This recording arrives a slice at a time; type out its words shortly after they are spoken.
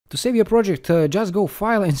To save your project, just go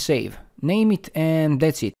File and Save. Name it and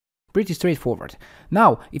that's it. Pretty straightforward.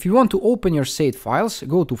 Now, if you want to open your saved files,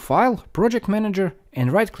 go to File, Project Manager,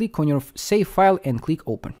 and right-click on your save file and click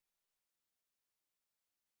Open.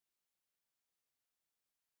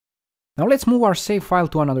 Now let's move our save file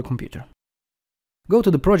to another computer. Go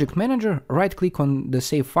to the Project Manager, right-click on the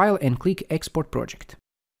save file and click Export Project.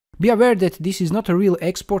 Be aware that this is not a real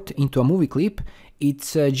export into a movie clip,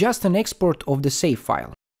 it's just an export of the save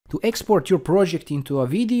file. To export your project into a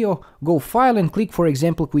video, go File and click, for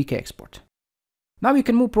example, Quick Export. Now you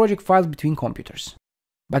can move project files between computers.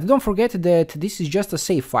 But don't forget that this is just a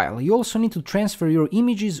save file. You also need to transfer your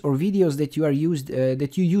images or videos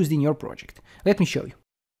that you used in your project. Let me show you.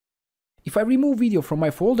 If I remove video from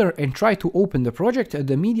my folder and try to open the project,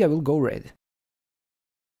 the media will go red.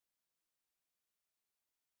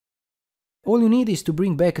 All you need is to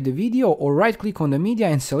bring back the video or right-click on the media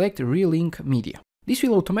and select Relink Media. This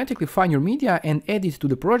will automatically find your media and add it to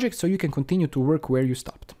the project so you can continue to work where you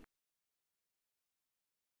stopped.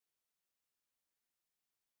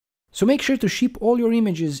 So make sure to ship all your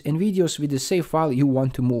images and videos with the save file you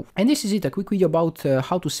want to move. And this is it, a quick video about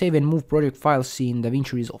how to save and move project files in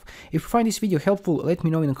Davinci Resolve. If you find this video helpful, let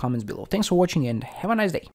me know in the comments below. Thanks for watching and have a nice day.